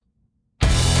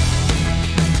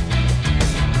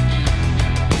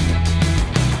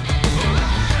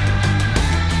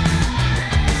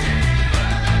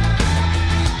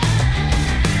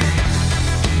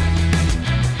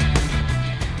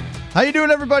How you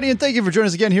doing, everybody? And thank you for joining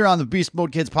us again here on the Beast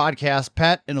Mode Kids podcast.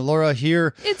 Pat and Alora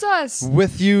here. It's us.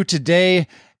 With you today.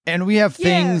 And we have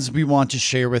things we want to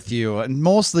share with you. And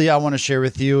mostly I want to share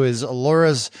with you is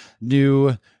Alora's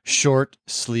new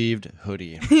short-sleeved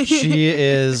hoodie. She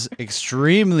is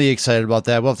extremely excited about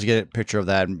that. We'll have to get a picture of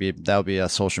that, and that'll be a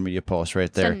social media post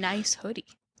right there. It's a nice hoodie.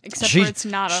 Except for it's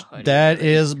not a hoodie. That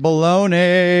is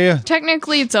baloney.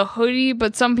 Technically, it's a hoodie,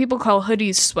 but some people call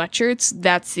hoodies sweatshirts.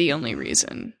 That's the only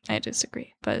reason. I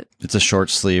disagree, but it's a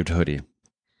short-sleeved hoodie.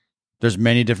 There's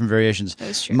many different variations. That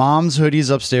is true. Mom's hoodies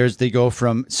upstairs, they go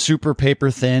from super paper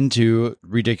thin to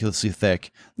ridiculously thick.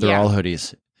 They're all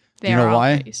hoodies. Do you know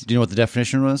why? Hoodies. Do you know what the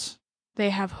definition was? They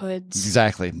have hoods.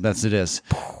 Exactly. That's it is.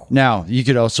 Now, you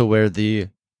could also wear the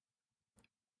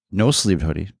no-sleeved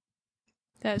hoodie.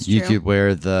 That's true. You could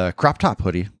wear the crop top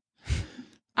hoodie.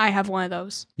 I have one of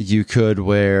those. You could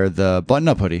wear the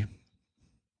button-up hoodie.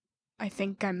 I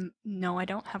think No, I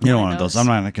don't have You don't one want of those. those.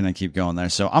 I'm not going to keep going there.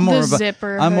 So I'm more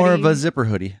of a zipper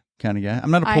hoodie kind of guy.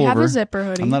 I'm not a pullover. I have a zipper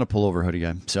hoodie. I'm not a pullover hoodie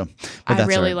guy. So, but I that's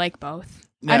really all right. like both.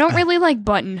 Yeah. I don't really like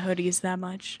button hoodies that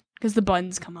much because the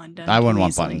buttons come undone. I wouldn't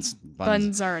want easily. buttons.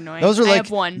 Buttons are annoying. Those are I like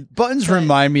have one. buttons. but-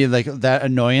 Remind me of like that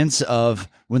annoyance of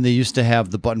when they used to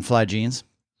have the button fly jeans,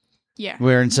 Yeah.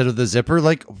 where instead of the zipper,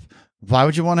 like, why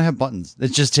would you want to have buttons?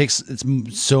 It just takes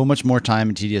so much more time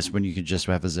and tedious when you could just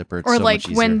have a zipper. It's Or so like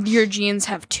much when easier. your jeans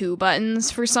have two buttons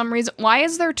for some reason. Why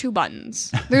is there two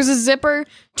buttons? There's a zipper,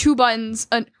 two buttons.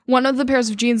 One of the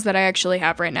pairs of jeans that I actually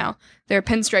have right now, they're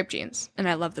pinstripe jeans, and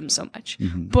I love them so much.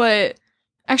 Mhm. But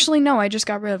actually, no, I just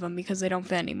got rid of them because they don't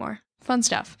fit anymore. Fun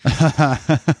stuff.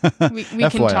 We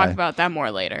can talk about that more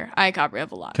later. I got rid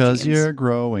of a lot of because jeans. you're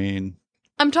growing.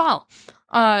 I'm tall.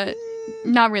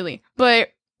 Not really. But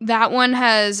that one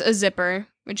has a zipper,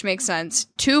 which makes sense.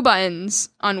 Two buttons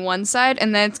on one side,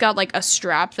 and then it's got like a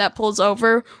strap that pulls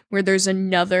over where there's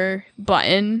another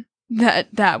button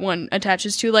that one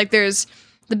attaches to. Like there's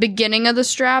the beginning of the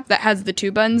strap that has the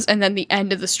two buttons, and then the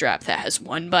end of the strap that has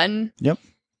one button. Yep.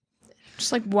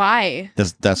 Just like, why?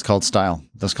 That's called style.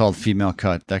 That's called female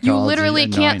cut. You literally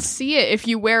can't see it if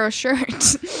you wear a shirt.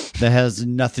 That has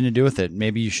nothing to do with it.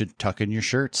 Maybe you should tuck in your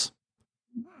shirts.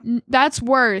 That's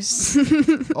worse.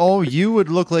 Oh, you would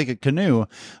look like a canoe,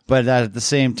 but at the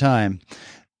same time,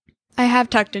 I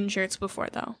have tucked in shirts before,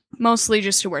 though. Mostly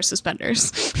just to wear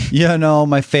suspenders. yeah, no,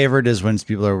 my favorite is when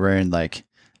people are wearing like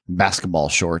basketball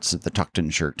shorts with the tucked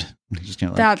in shirt. Just kind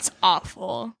of like, That's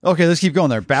awful. okay, let's keep going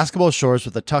there. Basketball shorts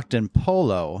with a tucked in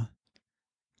polo.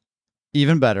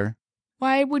 Even better.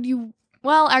 Why would you?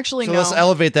 Well, actually, So no. let's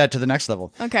elevate that to the next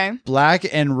level. Okay. Black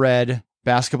and red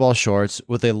basketball shorts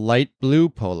with a light blue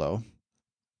polo.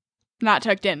 Not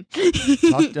tucked in.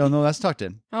 Oh, no, that's tucked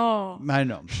in. Oh. I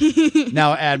know.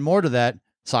 Now add more to that,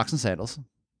 socks and sandals.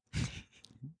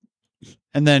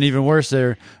 And then even worse,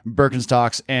 they're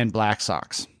Birkenstocks and black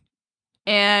socks.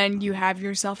 And you have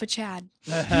yourself a Chad.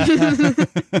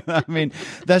 I mean,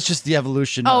 that's just the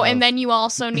evolution. Oh, of, and then you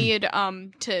also need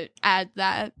to add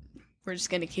that. We're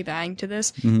just going to keep adding to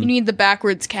this. Mhm. You need the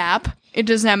backwards cap. It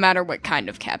does not matter what kind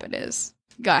of cap it is.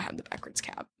 You gotta have the backwards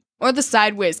cap. Or the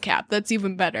sideways cap. That's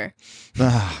even better.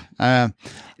 That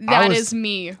is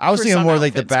me. I was for thinking some more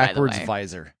like the outfits, by backwards way.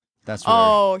 visor. That's what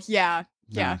Oh, yeah.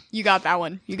 Yeah. No. You got that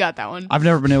one. You got that one. I've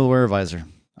never been able to wear a visor.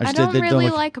 I don't really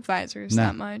like visors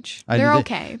that much. They're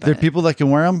okay. But There are people that can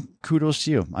wear them. Kudos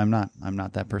to you. I'm not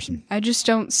that person. I just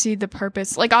don't see the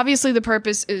purpose. Like, obviously, the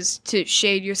purpose is to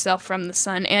shade yourself from the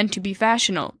sun and to be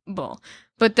fashionable.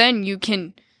 But then you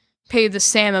can pay the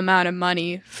same amount of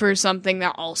money for something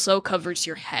that also covers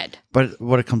your head. But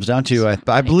what it comes down to,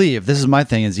 I believe, this is my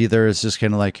thing, is either it's just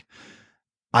kind of like,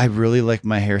 I really like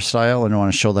my hairstyle and I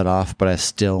want to show that off, but I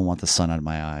still want the sun out of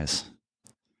my eyes.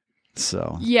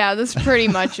 So Yeah, that's pretty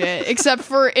much it. Except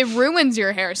for it ruins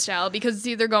your hairstyle because it's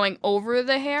either going over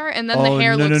the hair and then the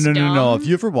hair looks dumb. No. If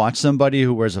you ever watch somebody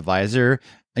who wears a visor,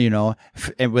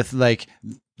 and with like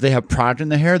they have product in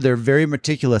the hair, they're very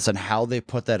meticulous on how they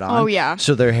put that on. Oh, yeah.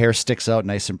 So their hair sticks out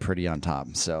nice and pretty on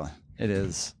top. So it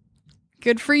is.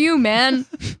 Good for you, man.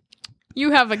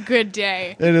 You have a good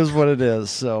day. It is what it is.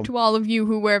 So To all of you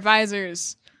who wear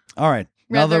visors, all right.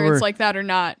 whether it's like that or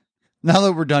not. Now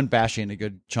that we're done bashing a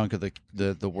good chunk of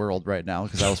the world right now,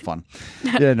 because that was fun.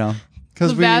 Yeah,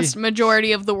 because The vast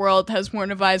majority of the world has worn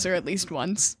a visor at least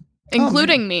once,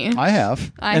 including me. I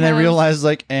have. I and have. I realized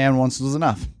and once was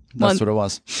enough. That's what it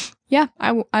was. Yeah,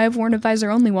 I have worn a visor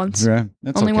only once. Yeah,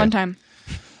 that's Only okay. one time.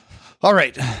 All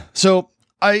right. So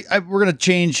we're going to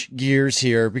change gears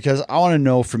here because I want to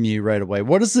know from you right away,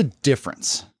 what is the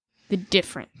difference The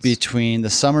difference. between the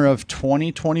summer of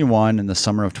 2021 and the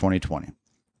summer of 2020?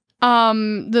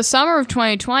 The summer of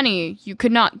 2020, you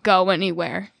could not go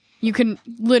anywhere. You could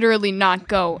literally not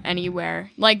go anywhere.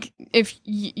 Like,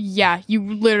 you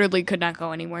literally could not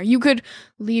go anywhere. You could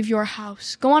leave your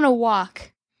house, go on a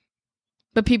walk,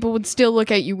 but people would still look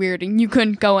at you weird and you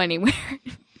couldn't go anywhere.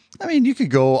 I mean, you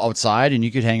could go outside and you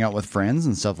could hang out with friends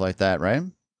and stuff like that, right?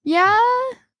 Yeah,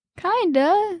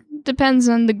 kinda. Depends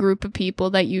on the group of people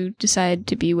that you decide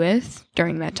to be with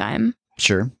during that time.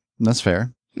 Sure. That's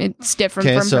fair. It's different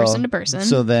from person to person.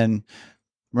 So then,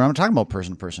 we're not talking about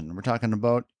person to person. We're talking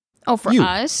about for you.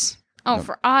 Us? Oh, No.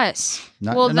 for us.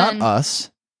 not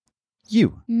us.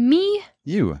 You. Me?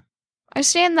 You. I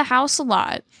stay in the house a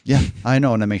lot. Yeah, I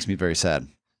know, and that makes me very sad.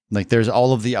 Like, there's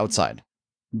all of the outside.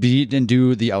 Be and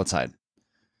do the outside.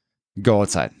 Go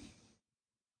outside.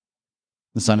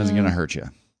 The sun isn't going to hurt you.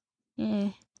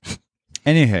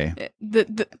 Anyhow.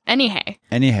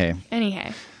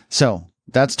 Anyhow. So,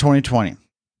 that's 2020.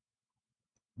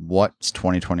 What's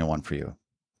 2021 for you?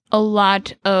 A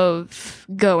lot of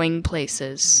going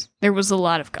places. There was a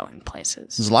lot of going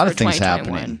places. There's a lot of for things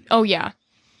 2021. happening. Oh, yeah.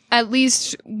 At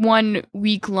least 1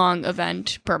 week-long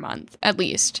event per month. At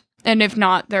least. And if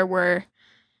not, there were...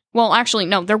 Well, actually,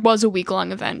 no. There was a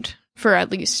week-long event for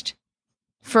at least...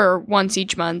 For once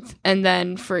each month. And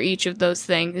then for each of those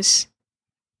things,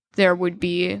 there would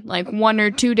be like 1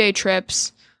 or 2 day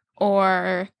trips.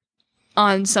 Or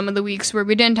on some of the weeks where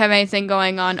we didn't have anything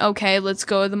going on, okay, let's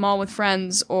go to the mall with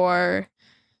friends. Or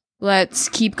let's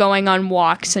keep going on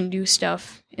walks and do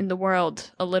stuff in the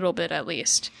world a little bit at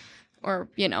least. Or,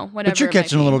 whatever. But you're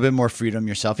catching a little bit more freedom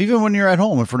yourself, even when you're at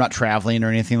home. If we're not traveling or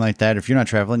anything like that, if you're not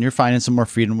traveling, you're finding some more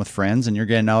freedom with friends and you're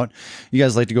getting out. You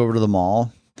guys like to go over to the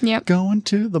mall. Yep. Going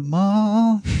to the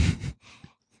mall.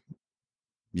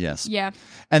 Yes. Yeah.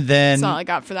 And then... That's all I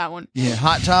got for that one. Yeah,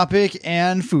 Hot Topic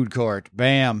and Food Court.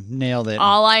 Bam. Nailed it.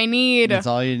 All I need. That's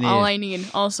all you need. All I need.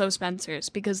 Also Spencer's,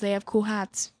 because they have cool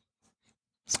hats.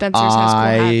 Spencer's has cool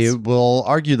hats. I will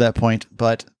argue that point,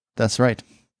 but that's right.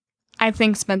 I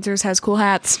think Spencer's has cool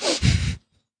hats.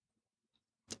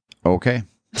 Okay.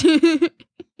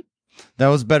 That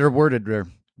was better worded there.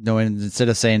 No, instead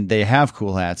of saying they have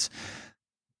cool hats.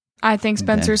 I think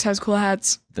Spencer's has cool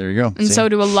hats. There you go. And so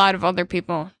do a lot of other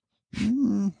people.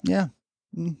 Yeah.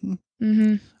 Mm-hmm.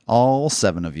 Mm-hmm. All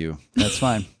 7 of you. That's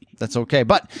fine. That's okay.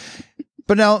 But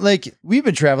now, like, we've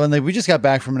been traveling. Like, we just got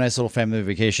back from a nice little family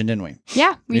vacation, didn't we?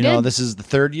 Yeah, we did. This is the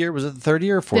 3rd year. Was it the 3rd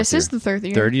year or 4th year? This is the 3rd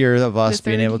year. 3rd year of us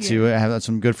being able to have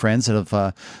some good friends that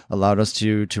have allowed us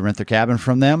to rent their cabin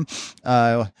from them.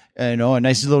 A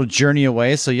nice little journey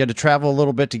away. So you had to travel a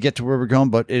little bit to get to where we're going,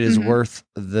 but it is worth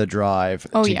the drive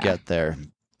to get there.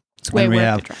 It's way and we worth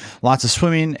have the drive. Lots of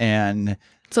swimming, and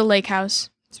it's a lake house.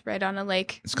 It's right on a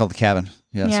lake. It's called the cabin.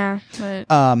 Yes. Yeah. But...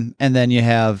 and then you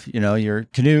have, your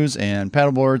canoes and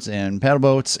paddle boards and paddle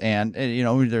boats, and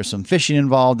there's some fishing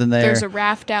involved in there. There's a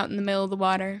raft out in the middle of the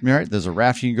water. Right. There's a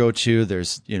raft you can go to.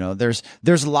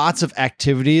 There's lots of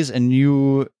activities, and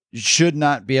you should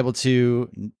not be able to,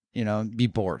 be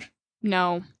bored.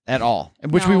 No. At all,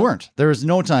 which we weren't. There was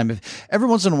no time. Every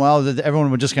once in a while,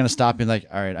 everyone would just kind of stop and like,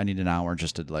 all right, I need an hour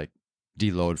just to like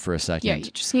deload for a second. Yeah,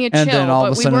 you just need to chill, then all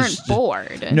but of a we sudden weren't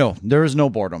bored. No, there was no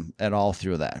boredom at all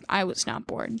through that. I was not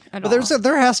bored at all. But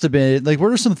there has to be, like,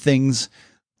 what are some things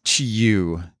to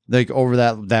you, like, over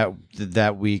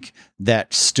that week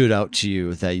that stood out to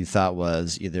you that you thought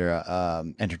was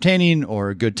either entertaining or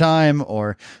a good time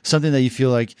or something that you feel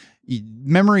like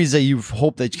memories that you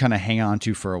hope that you kind of hang on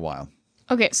to for a while?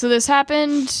 Okay, so this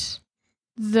happened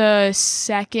the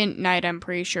second night, I'm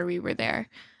pretty sure we were there.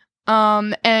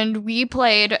 And we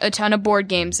played a ton of board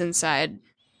games inside.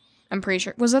 I'm pretty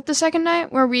sure. Was that the second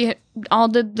night where we all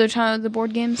did the ton of the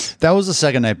board games? That was the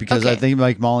second night because I think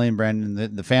like Molly and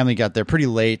Brandon, the family got there pretty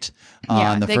late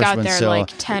on the first one. Yeah, they got there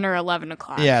like 10 or 11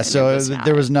 o'clock. Yeah, so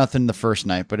there was nothing the first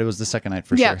night, but it was the second night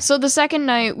for sure. Yeah, so the second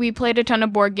night we played a ton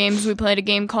of board games. We played a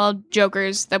game called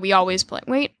Jokers that we always play.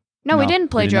 Wait, no, we didn't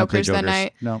play Jokers that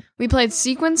night. No. We played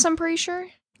Sequence, I'm pretty sure.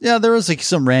 Yeah, there was like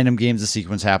some random games of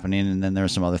Sequence happening, and then there were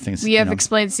some other things. We have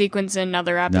explained Sequence in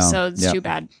other episodes. Too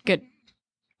bad. Good.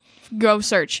 Go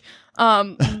search.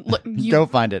 Go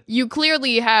find it. You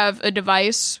clearly have a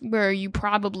device where you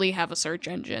probably have a search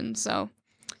engine, so.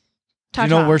 Do you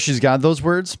know where she's got those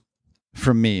words?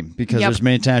 From me, because there's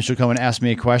many times she'll come and ask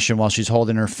me a question while she's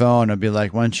holding her phone. I'll be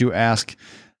like, why don't you ask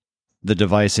the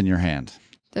device in your hand?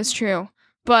 That's true.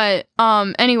 But,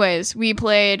 anyways, we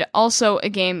played also a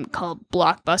game called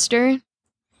Blockbuster,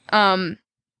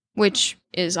 which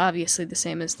is obviously the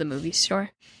same as the movie store.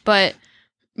 But,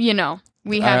 we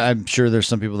have... I'm sure there's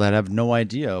some people that have no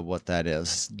idea what that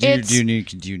is. Do you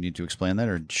need to explain that,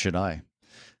 or should I?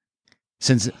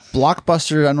 since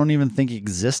Blockbuster, I don't even think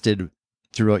existed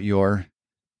throughout your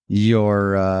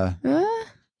I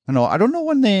don't know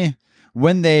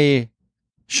when they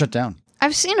shut down.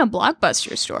 I've seen a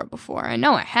Blockbuster store before. I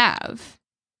know I have.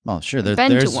 Well, sure. I've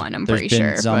been to one, I'm pretty there's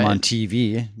sure. been some but on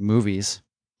TV, movies.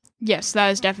 yes, that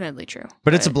is definitely true.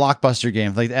 But it's a Blockbuster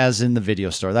game, like as in the video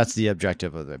store. That's the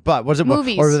objective of it. But what's it?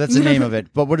 Movies. Or that's the name of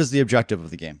it. But what is the objective of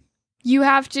the game? You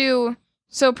have to.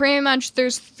 So pretty much,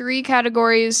 there's 3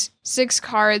 categories, 6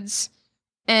 cards,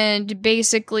 and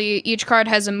basically each card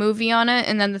has a movie on it.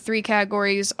 And then the 3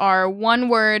 categories are one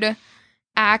word,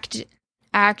 act.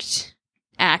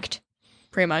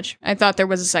 Pretty much. I thought there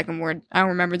was a second word. I don't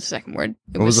remember the second word.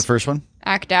 What was the first one?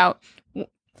 Act out.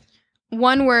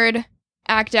 One word,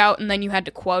 act out, and then you had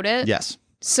to quote it. Yes.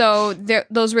 So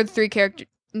those were the three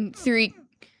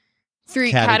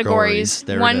categories.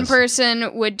 There One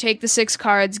person would take the 6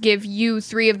 cards, give you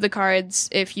 3 of the cards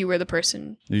if you were the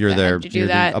person. You're that had to do you're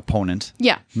that. the opponent.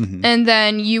 Yeah. Mhm. And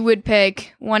then you would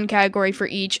pick one category for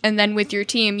each. And then with your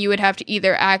team, you would have to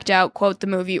either act out, quote the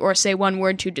movie, or say one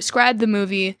word to describe the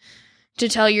movie to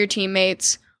tell your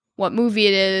teammates what movie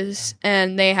it is.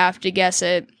 And they have to guess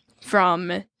it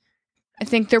from, I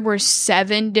think there were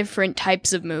 7 different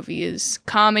types of movies.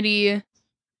 Comedy.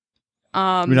 We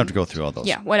don't have to go through all those.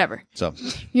 Yeah, whatever. So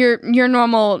Your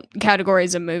normal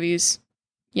categories of movies,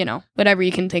 you know, whatever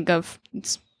you can think of.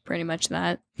 It's pretty much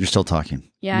that. you're still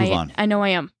talking. Yeah, Move on. I know I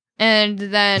am. And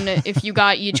then if you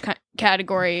got each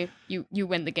category, you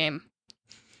win the game.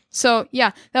 So,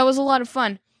 yeah, that was a lot of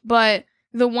fun. But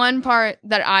the one part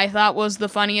that I thought was the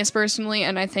funniest personally,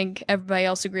 and I think everybody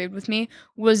else agreed with me,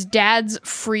 was Dad's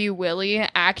Free Willy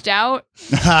act out.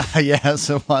 Yes,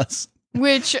 it was.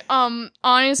 Which,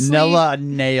 honestly... Nella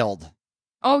nailed.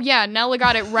 Oh, yeah, Nella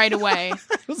got it right away.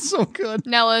 It was so good.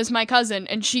 Nella is my cousin,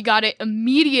 and she got it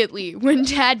immediately when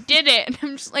Dad did it. And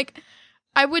I'm just like,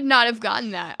 I would not have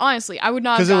gotten that. Honestly, I would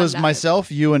not have Because gotten it was that.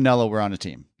 myself, you, and Nella were on a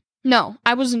team. No,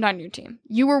 I wasn't on your team.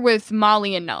 You were with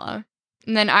Molly and Nella.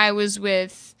 And then I was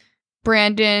with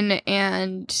Brandon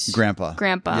and... Grandpa.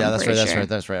 Grandpa, Yeah, I'm that's right. pretty That's sure. right.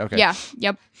 That's right. Okay. Yeah,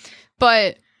 yep.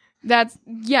 But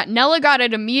Nella got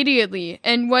it immediately.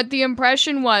 And what the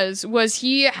impression was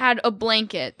he had a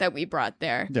blanket that we brought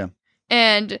there. Yeah.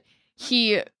 And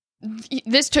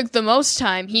this took the most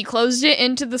time. He closed it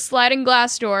into the sliding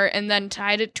glass door and then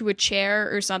tied it to a chair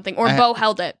or something. Or Bo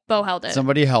held it.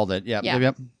 Somebody held it. Yep. Yeah.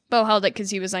 Yep. Bo held it because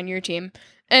he was on your team.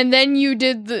 And then you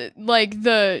did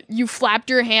you flapped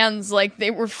your hands like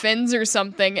they were fins or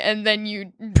something, and then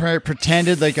you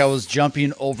Pretended like I was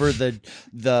jumping over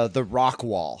the rock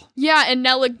wall. yeah, and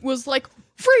Nella was like,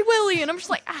 Free Willy, and I'm just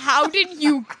like, how did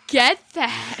you get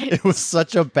that? It was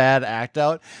such a bad act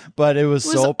out, but it was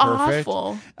so perfect.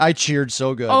 Awful. I cheered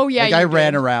so good. Oh, yeah, like you I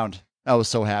ran did. around. I was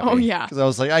so happy. Oh, yeah. Because I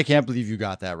was like, I can't believe you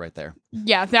got that right there.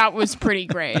 Yeah, that was pretty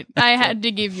great. I had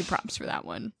to give you props for that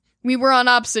one. We were on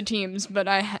opposite teams, but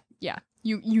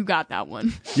you got that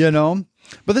one. You know,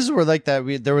 but this is where like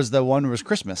that. There was the one where it was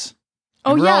Christmas.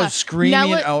 Oh, and we're yeah. all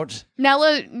screaming out.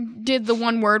 Nella did the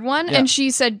one word one, Yeah. and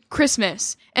she said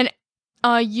Christmas, and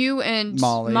you and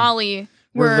Molly.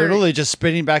 were We're literally just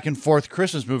spinning back and forth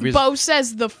Christmas movies. Bo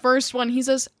says the first one, he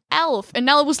says Elf, and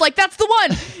Nella was like, that's the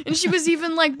one. And she was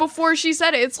even like, before she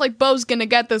said it, it's like, Bo's gonna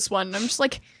get this one. And I'm just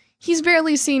like, he's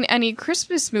barely seen any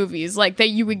Christmas movies like that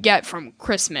you would get from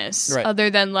Christmas, Right. other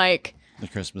than like The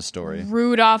Christmas Story.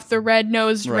 Rudolph the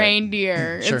Red-Nosed Right.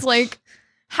 Reindeer. Sure. It's like,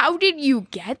 how did you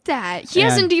get that? He And-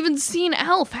 hasn't even seen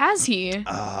Elf, has he?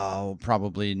 Oh,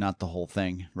 probably not the whole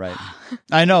thing, right?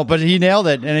 I know, but he nailed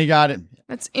it and he got it.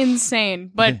 That's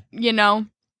insane. But, you know,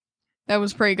 that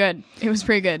was pretty good. It was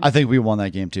pretty good. I think we won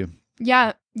that game too.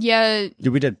 Yeah. Yeah,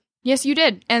 we did. Yes, you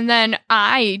did. And then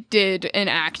I did an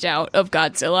act out of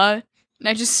Godzilla. And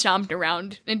I just stomped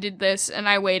around and did this. And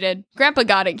I waited. Grandpa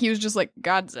got it. He was just like,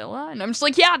 Godzilla? And I'm just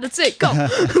like, yeah, that's it. Go.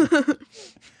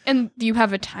 And you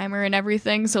have a timer and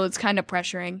everything. So it's kind of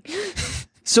pressuring.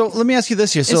 So let me ask you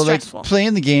this here. So It's like stressful.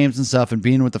 playing the games and stuff and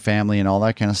being with the family and all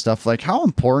that kind of stuff, like how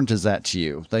important is that to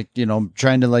you? Like, you know,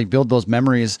 trying to like build those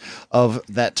memories of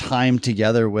that time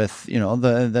together with, you know,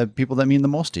 the people that mean the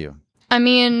most to you. I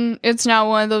mean, it's not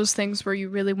one of those things where you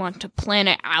really want to plan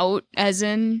it out, as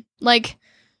in, like,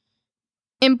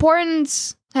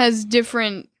 importance has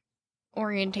different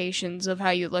orientations of how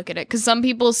you look at it. Because some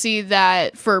people see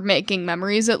that for making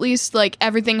memories, at least, like,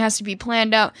 everything has to be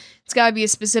planned out. It's got to be a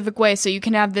specific way so you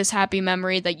can have this happy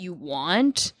memory that you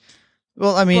want.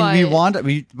 Well, I mean, But-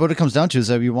 what it comes down to is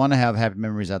that we want to have happy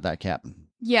memories at that cabin.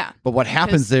 Yeah, But what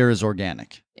happens 'Cause- there is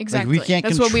organic. exactly. Like we can't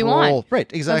That's control. what we want. Right,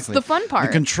 That's exactly. the fun part.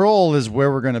 The control is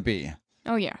where we're going to be.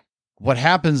 Oh, yeah. what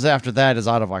happens after that is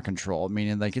out of our control.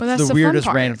 Meaning, like, But it's that's the the fun weirdest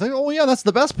part. random thing. Oh yeah, that's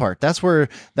the best part. That's where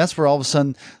all of a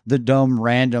sudden the dumb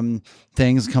random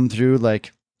things come through.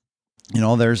 Like, you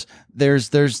know, there's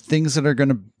things that are going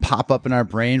to pop up in our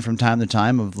brain from time to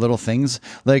time of little things.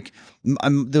 Like,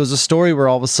 there was a story where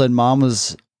all of a sudden Mom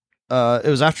was. It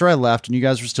was after I left and you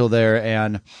guys were still there,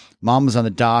 and Mom was on the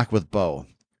dock with Bo.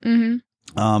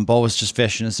 Mm-hmm. Bo was just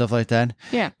fishing and stuff like that.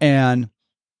 Yeah. And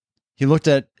he looked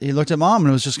at Mom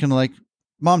and was just kind of like,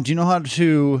 Mom, do you know how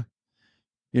to,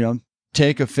 you know,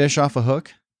 take a fish off a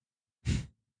hook?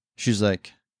 She's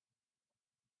like,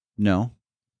 no.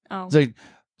 Oh. It's like,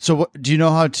 so what, do you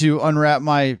know how to unwrap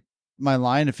my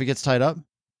line if it gets tied up?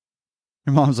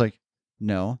 Your Mom's like,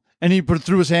 no. And he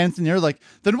threw his hands in the air like,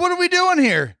 then what are we doing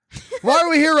here? Why are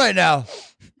we here right now?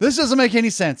 This doesn't make any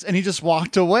sense. And he just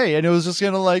walked away. And it was just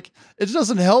kind of like, it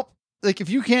doesn't help. Like,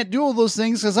 if you can't do all those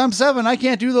things, because I'm 7, I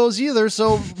can't do those either.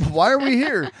 So why are we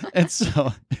here? And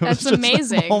so it was That's just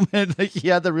amazing. a moment, like, he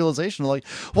had the realization, like,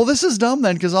 well, this is dumb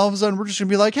then, because all of a sudden we're just gonna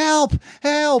be like, help,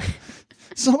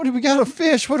 somebody, we got a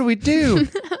fish. What do we do?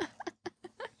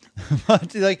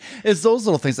 But like, it's those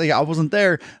little things. Like, I wasn't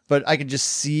there, but I could just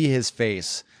see his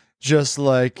face, just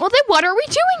like, Well, then what are we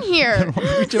doing here? what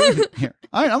are we doing here?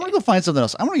 All right, I'm gonna go find something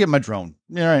else. I'm gonna get my drone.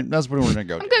 All right, that's where we're gonna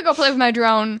go. I'm gonna go play with my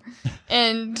drone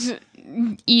and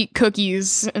eat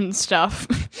cookies and stuff.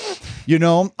 You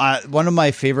know, one of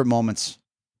my favorite moments,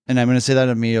 and I'm gonna say that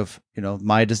of me, of, you know,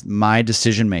 my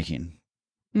decision making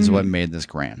is what made this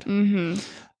grand.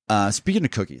 Mm-hmm. Speaking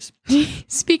of cookies,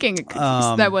 Speaking of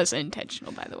cookies, that was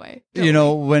intentional, by the way. you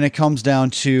know, when it comes down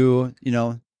to, you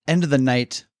know, end of the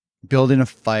night, building a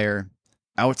fire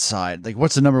outside, like,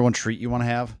 what's the number one treat you want to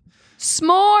have?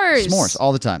 S'mores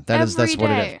all the time. That's what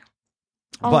it is.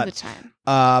 All But, the time.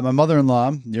 My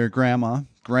mother-in-law, your grandma,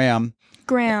 Graham,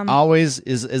 always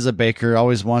is a baker,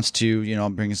 always wants to, you know,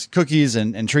 bring us cookies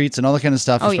and treats and all that kind of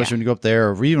stuff, especially when you go up there,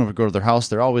 or we even go to their house,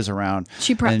 they're always around.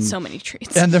 She brought so many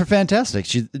treats. And they're fantastic.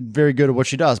 She's very good at what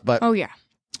she does. But oh, yeah.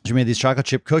 she made these chocolate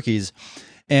chip cookies,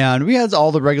 and we had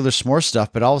all the regular s'more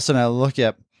stuff, but all of a sudden I look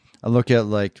at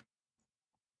like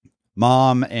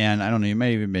Mom, and I don't know, it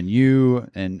may have even been you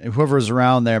and whoever was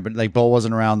around there, but like Bo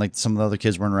wasn't around, like some of the other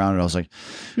kids weren't around, and I was like,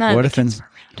 what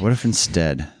if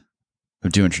instead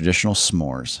of doing traditional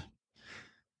s'mores,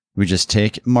 we just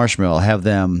take marshmallow, have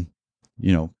them,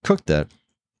 you know, cook that,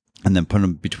 and then put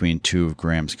them between 2 of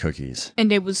Graham's cookies.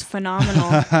 And it was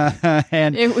phenomenal.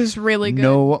 And it was really good.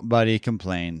 Nobody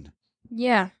complained.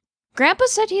 Yeah. Grandpa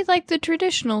said he liked the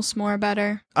traditional s'more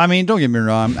better. I mean, don't get me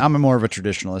wrong. I'm more of a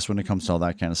traditionalist when it comes to all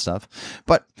that kind of stuff.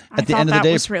 But at the end of the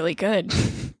day, was really good.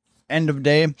 End of the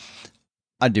day,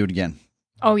 I'd do it again.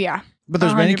 Oh, yeah. But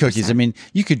there's 100%. many cookies. I mean,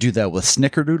 you could do that with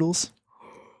snickerdoodles.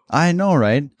 I know,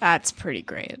 right? That's pretty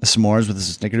great. S'mores with the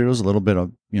snickerdoodles, a little bit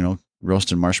of, you know,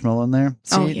 roasted marshmallow in there.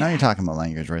 See, now you're talking about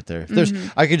language right there.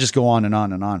 I could just go on and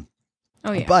on and on.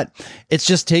 Oh, yeah. But it's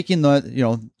just taking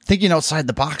thinking outside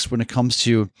the box when it comes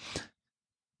to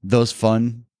those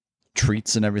fun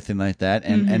treats and everything like that,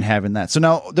 and having that. So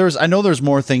now I know there's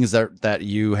more things that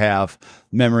you have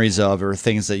memories of, or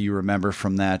things that you remember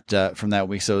from that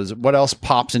week. So what else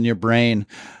pops in your brain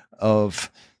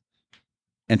of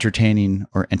entertaining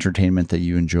or entertainment that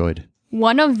you enjoyed?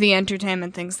 One of the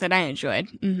entertainment things that I enjoyed.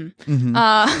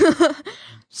 Mm-hmm.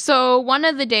 So one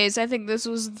of the days, I think this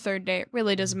was the 3rd day, it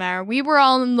really doesn't matter. We were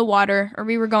all in the water, or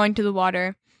we were going to the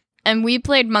water, and we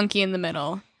played monkey in the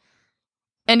middle.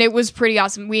 And it was pretty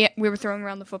awesome. We were throwing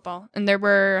around the football, and there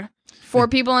were 4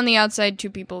 people on the outside, 2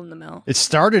 people in the middle. It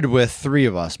started with 3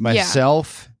 of us,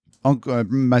 myself,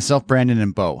 Brandon,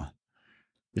 and Bo.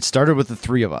 It started with the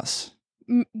 3 of us.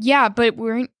 Yeah, but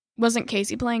wasn't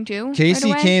Casey playing too?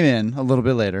 Casey came in a little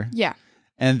bit later. Yeah.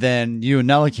 And then you and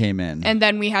Nella came in. And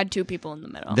then we had 2 people in the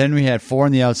middle. Then we had 4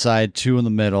 on the outside, 2 in the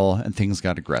middle, and things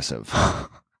got aggressive.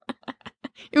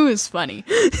 It was funny.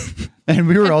 And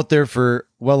we were out there for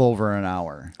well over an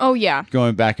hour. Oh, yeah.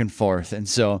 Going back and forth. And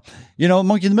so, you know,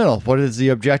 monkey in the middle. What is the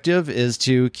objective? Is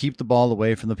to keep the ball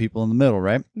away from the people in the middle,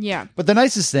 right? Yeah. But the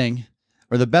nicest thing,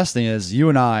 or the best thing, is you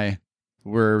and I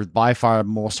were by far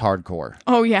most hardcore.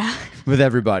 Oh, yeah. With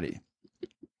everybody.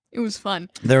 It was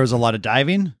fun. There was a lot of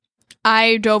diving.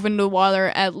 I dove into the water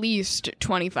at least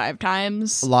 25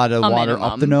 times. A lot of water minimum.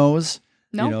 up the nose.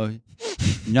 No.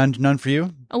 You know, none for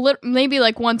you? A little, maybe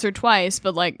like once or twice,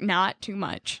 but like not too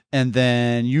much. And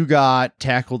then you got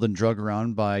tackled and drug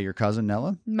around by your cousin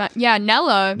Nella? Yeah,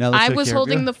 Nella I took was care of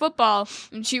holding you? the football,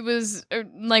 and she was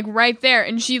like right there,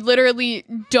 and she literally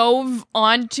dove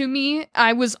onto me.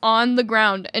 I was on the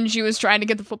ground, and she was trying to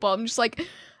get the football. I'm just like,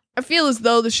 I feel as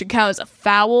though this should count as a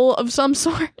foul of some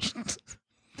sort.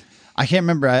 I can't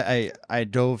remember. I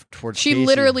dove towards She Casey.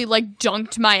 literally like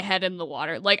dunked my head in the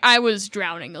water. Like I was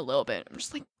drowning a little bit. I'm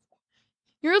just like,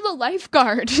 you're the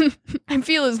lifeguard. I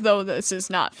feel as though this is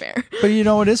not fair. But you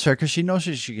know it is fair because she knows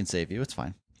she can save you. It's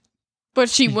fine. But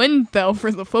she wouldn't though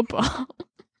for the football.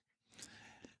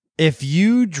 If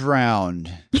you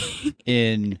drowned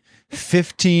in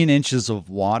 15 inches of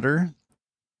water,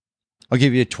 I'll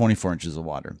give you 24 inches of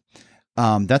water.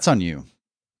 That's on you.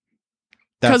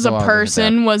 Because That's a how I'll look at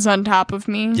person was on top of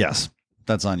me. that. Yes,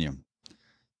 that's on you.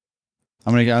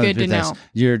 I'm gonna Good to this. know.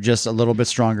 You're just a little bit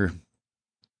stronger. Do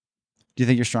you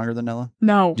think you're stronger than Nella?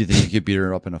 No. Do you think you could beat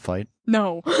her up in a fight?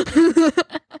 No.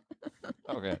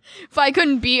 Okay. If I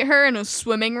couldn't beat her in a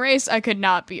swimming race, I could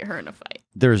not beat her in a fight.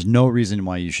 There is no reason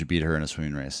why you should beat her in a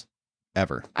swimming race,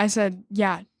 ever. I said,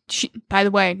 yeah. By the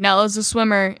way, Nella's a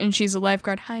swimmer and she's a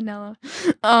lifeguard. Hi, Nella.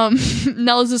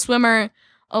 Nella's a swimmer,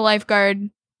 a lifeguard.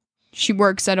 She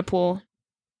works at a pool.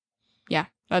 Yeah,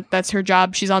 that's her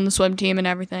job. She's on the swim team and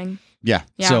everything. Yeah.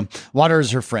 Yeah. So water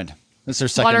is her friend. It's her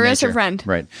second Water is her nature. friend.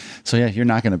 Right. So yeah, you're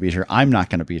not going to beat her. I'm not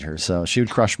going to beat her. So she would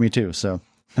crush me too. So,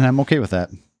 and I'm okay with that.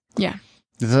 Yeah.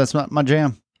 That's not my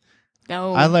jam.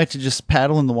 No. I like to just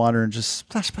paddle in the water and just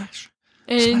splash, splash.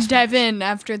 and dive in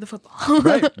after the football.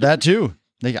 Right. That too.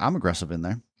 I'm aggressive in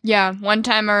there. Yeah, one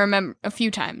time I remember, a few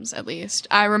times at least,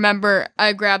 I remember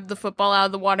I grabbed the football out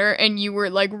of the water and you were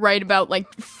like right about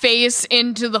like face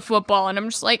into the football. And I'm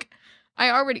just like, I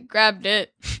already grabbed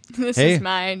it. This Hey. is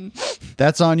mine.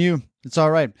 That's on you. It's all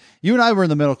right. You and I were in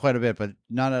the middle quite a bit, but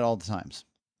not at all the times.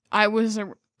 I was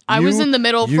in the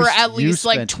middle you- for at you least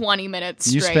like spent- 20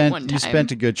 minutes You straight one time.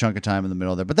 spent a good chunk of time in the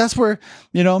middle there, but that's where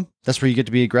you get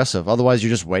to be aggressive. Otherwise, you're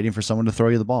just waiting for someone to throw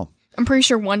you the ball. I'm pretty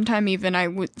sure one time even I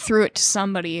threw it to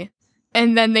somebody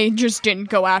and then they just didn't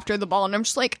go after the ball. And I'm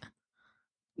just like,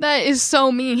 that is so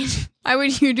mean. Why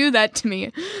would you do that to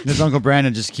me? There's Uncle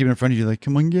Brandon just keeping in front of you, like,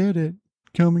 come on, get it.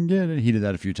 Come and get it. He did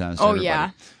that a few times. to Oh, everybody. yeah.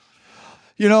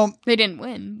 They didn't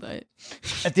win, but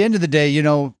At the end of the day,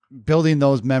 building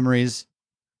those memories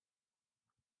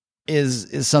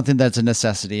is something that's a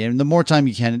necessity. And the more time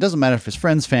you can, it doesn't matter if it's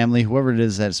friends, family, whoever it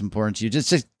is that's important to you,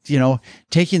 just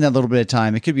taking that little bit of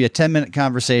time. It could be a 10-minute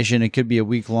conversation. It could be a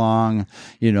week-long,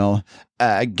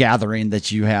 gathering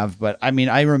that you have. But I mean,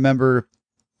 I remember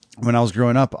when I was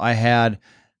growing up, I had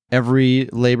every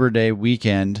Labor Day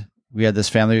weekend, we had this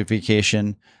family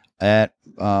vacation at,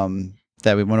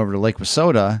 that we went over to Lake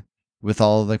Wissota with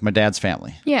all like my dad's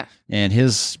family. yeah. And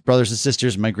his brothers and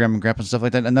sisters, my grandma and grandpa and stuff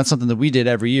like that. And that's something that we did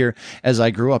every year as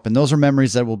I grew up. And those are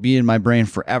memories that will be in my brain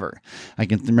forever. I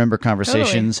can remember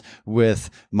conversations with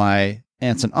my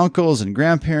aunts and uncles and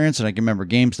grandparents, and I can remember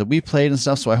games that we played and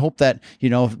stuff. So I hope that,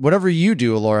 whatever you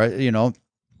do, Laura,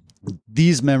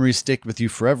 these memories stick with you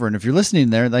forever. And if you're listening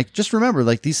there, like, just remember,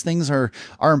 like, these things are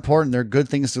important. They're good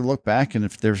things to look back. And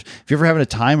if you're ever having a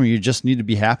time where you just need to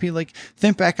be happy, like,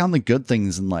 think back on the good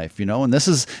things in life, and this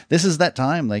is that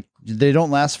time. Like, they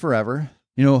don't last forever.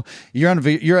 You're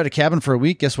at a cabin for a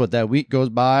week. Guess what? That week goes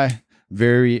by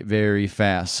very, very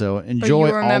fast. So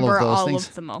enjoy all of those things.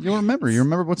 Of the moments. You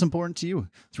remember what's important to you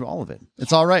through all of it.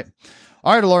 It's all right.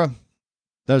 All right, Laura.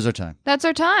 That was our time That's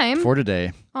our time. for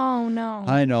today. Oh, no.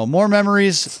 I know. More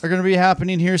memories are going to be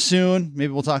happening here soon.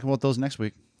 Maybe we'll talk about those next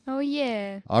week. Oh,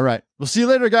 yeah. All right. We'll see you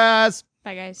later, guys.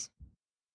 Bye, guys.